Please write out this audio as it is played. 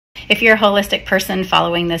If you're a holistic person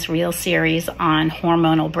following this real series on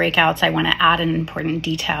hormonal breakouts, I want to add an important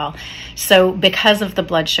detail. So because of the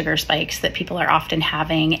blood sugar spikes that people are often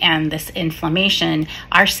having and this inflammation,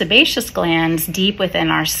 our sebaceous glands deep within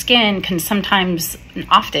our skin can sometimes and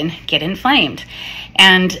often get inflamed.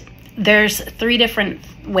 And there's three different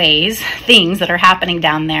things that are happening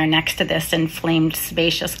down there next to this inflamed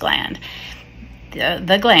sebaceous gland.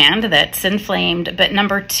 The gland that's inflamed, but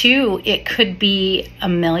number two, it could be a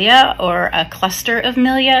milia or a cluster of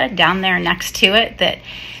milia down there next to it that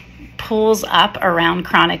pulls up around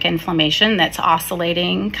chronic inflammation that's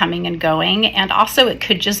oscillating, coming and going. And also it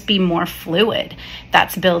could just be more fluid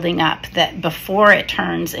that's building up, that before it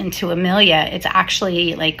turns into a milia, it's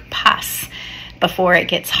actually like pus before it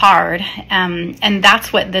gets hard. And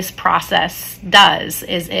that's what this process does,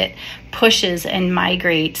 is it pushes and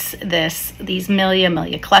migrates these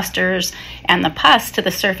milia clusters and the pus to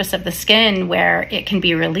the surface of the skin where it can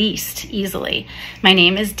be released easily. My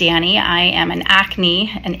name is Danny. I am an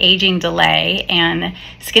acne, an aging delay, and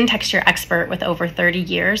skin texture expert with over 30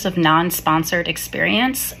 years of non-sponsored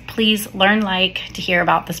experience. Please learn, to hear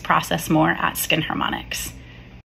about this process more at Skin Harmonics.